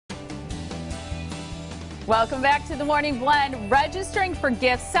Welcome back to the Morning Blend. Registering for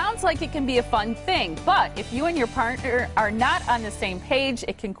gifts sounds like it can be a fun thing, but if you and your partner are not on the same page,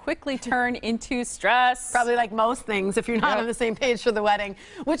 it can quickly turn into stress. Probably like most things if you're not on the same page for the wedding,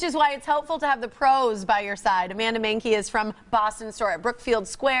 which is why it's helpful to have the pros by your side. Amanda Manke is from Boston store at Brookfield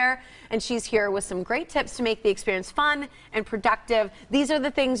Square, and she's here with some great tips to make the experience fun and productive. These are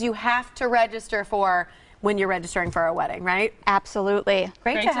the things you have to register for when you're registering for a wedding, right? Absolutely.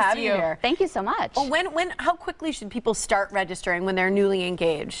 Great to have you here. Thank you so much. Well, how quickly should people start registering when they're newly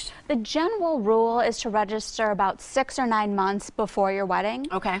engaged? The general rule is to register about 6 or 9 months before your wedding.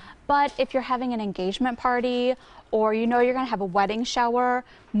 Okay. But if you're having an engagement party or you know you're going to have a wedding shower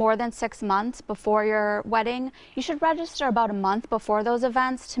more than 6 months before your wedding, you should register about a month before those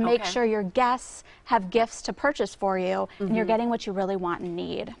events to make sure your guests have gifts to purchase for you and you're getting what you really want and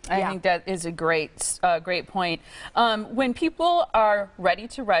need. I think that is a great point. When people are ready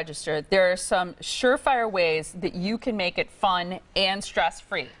to register, there are some surefire ways that you can make it fun and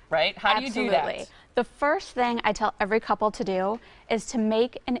stress-free, right? How do you do that? The first thing I tell every couple to do is to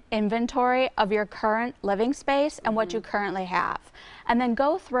make an inventory of your current living space and what you currently have. And then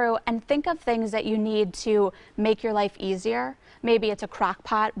go through and think of things that you need to make your life easier. Maybe it's a crock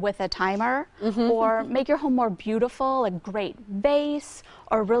pot with a timer, or make your home more beautiful, a great vase,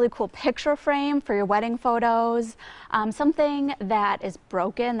 or a really cool picture frame for your wedding photos. Something that is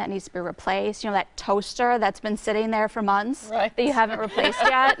broken that needs to be replaced. You know, that toaster that's been sitting there for months that you haven't replaced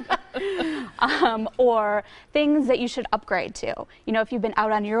yet. Or things that you should upgrade to. You know, if you've been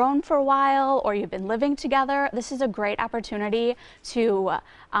out on your own for a while or you've been living together, this is a great opportunity to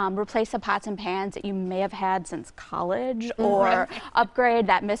replace the pots and pans that you may have had since college, or upgrade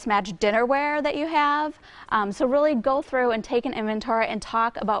that mismatched dinnerware that you have. So really go through and take an inventory and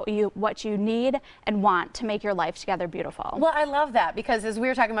talk about what you need and want to make your life together beautiful. Well, I love that, because as we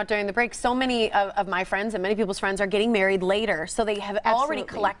were talking about during the break, so many of my friends and many people's friends are getting married later, so they have already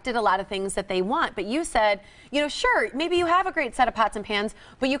collected a lot of things that they want. But you said, you know, sure, maybe you have a great set of pots and pans,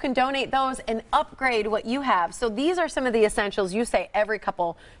 but you can donate those and upgrade what you have. So these are some of the essentials you say every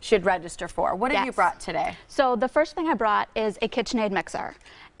couple should register for. What have you brought today? So the first thing I brought is a KitchenAid mixer.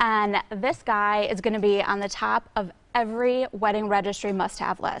 And this guy is going to be on the top of every wedding registry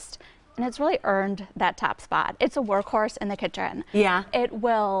must-have list. And it's really earned that top spot. It's a workhorse in the kitchen. Yeah. It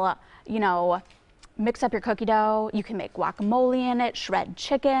will, you know, mix up your cookie dough. You can make guacamole in it, shred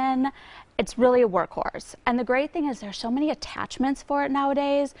chicken. It's really a workhorse. And the great thing is there's so many attachments for it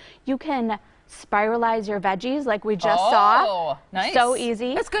nowadays. You can spiralize your veggies like we just saw. Nice. So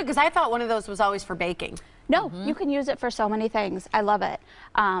easy. That's good, because I thought one of those was always for baking. No, you can use it for so many things. I love it.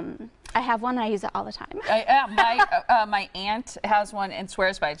 I have one and I use it all the time. My aunt has one and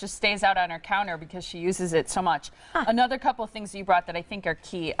swears by it. It just stays out on her counter because she uses it so much. Another couple of things you brought that I think are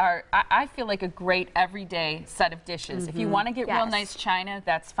key are, I feel like, a great everyday set of dishes. If you want to get real nice china,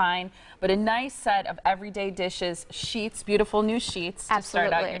 that's fine. But a nice set of everyday dishes, sheets, beautiful new sheets to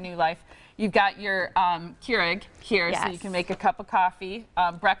start out your new life. You've got your Keurig here, so you can make a cup of coffee.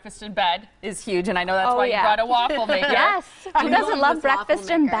 Breakfast in bed is huge, and I know that's why you brought a waffle maker. Yes, who doesn't love breakfast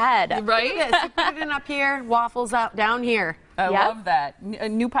in bed? Right? Yes, put it up here, waffles out down here. I love that.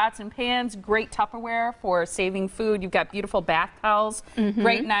 New pots and pans, great Tupperware for saving food. You've got beautiful bath towels,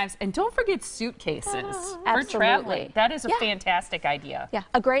 great knives, and don't forget suitcases for traveling. That is a fantastic idea. Yeah,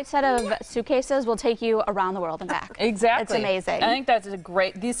 a great set of suitcases will take you around the world and back. Exactly. It's amazing. I think that's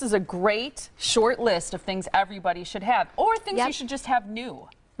this is a great short list of things everybody should have, or things you should just have new.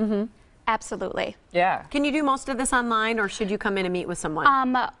 Absolutely. Yeah. Can you do most of this online, or should you come in and meet with someone?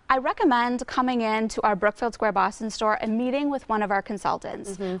 I recommend coming in to our Brookfield Square Boston store and meeting with one of our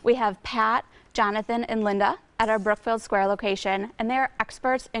consultants. We have Pat, Jonathan, and Linda at our Brookfield Square location, and they're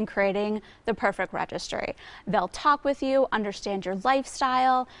experts in creating the perfect registry. They'll talk with you, understand your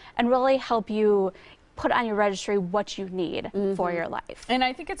lifestyle, and really help you put on your registry what you need for your life. And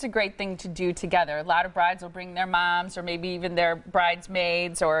I think it's a great thing to do together. A lot of brides will bring their moms, or maybe even their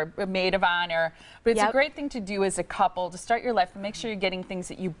bridesmaids or a maid of honor. But it's a great thing to do as a couple to start your life and make sure you're getting things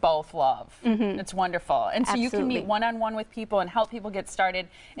that you both love. It's wonderful. And so you can meet one-on-one with people and help people get started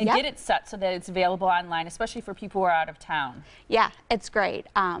and get it set so that it's available online, especially for people who are out of town. Yeah, it's great.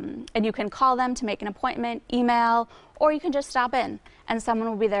 And you can call them to make an appointment, email, or you can just stop in and someone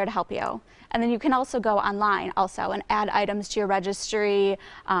will be there to help you. And then you can also go online and add items to your registry,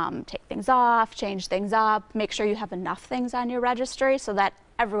 take things off, change things up, make sure you have enough things on your registry so that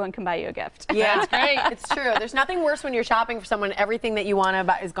everyone can buy you a gift. Yeah, it's great. It's true. There's nothing worse when you're shopping for someone, everything that you want to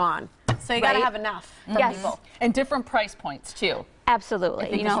buy is gone. So you got to have enough for people. And different price points too. Absolutely. I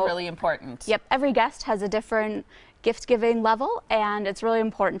think it's really important. Yep. Every guest has a different gift-giving level, and it's really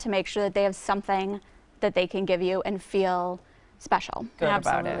important to make sure that they have something that they can give you and feel special. Good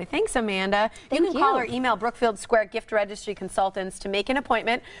Absolutely. about it. Thanks, Amanda. Thank you can call you. or email Brookfield Square Gift Registry Consultants to make an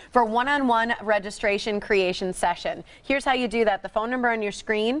appointment for one-on-one registration creation session. Here's how you do that. The phone number on your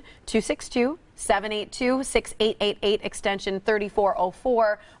screen, 262-782-6888, extension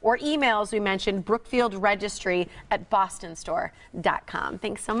 3404, or email, as we mentioned, brookfieldregistry@bostonstore.com.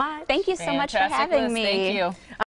 Thanks so much. Thank you so much for Fantastic having list. me. Thank you.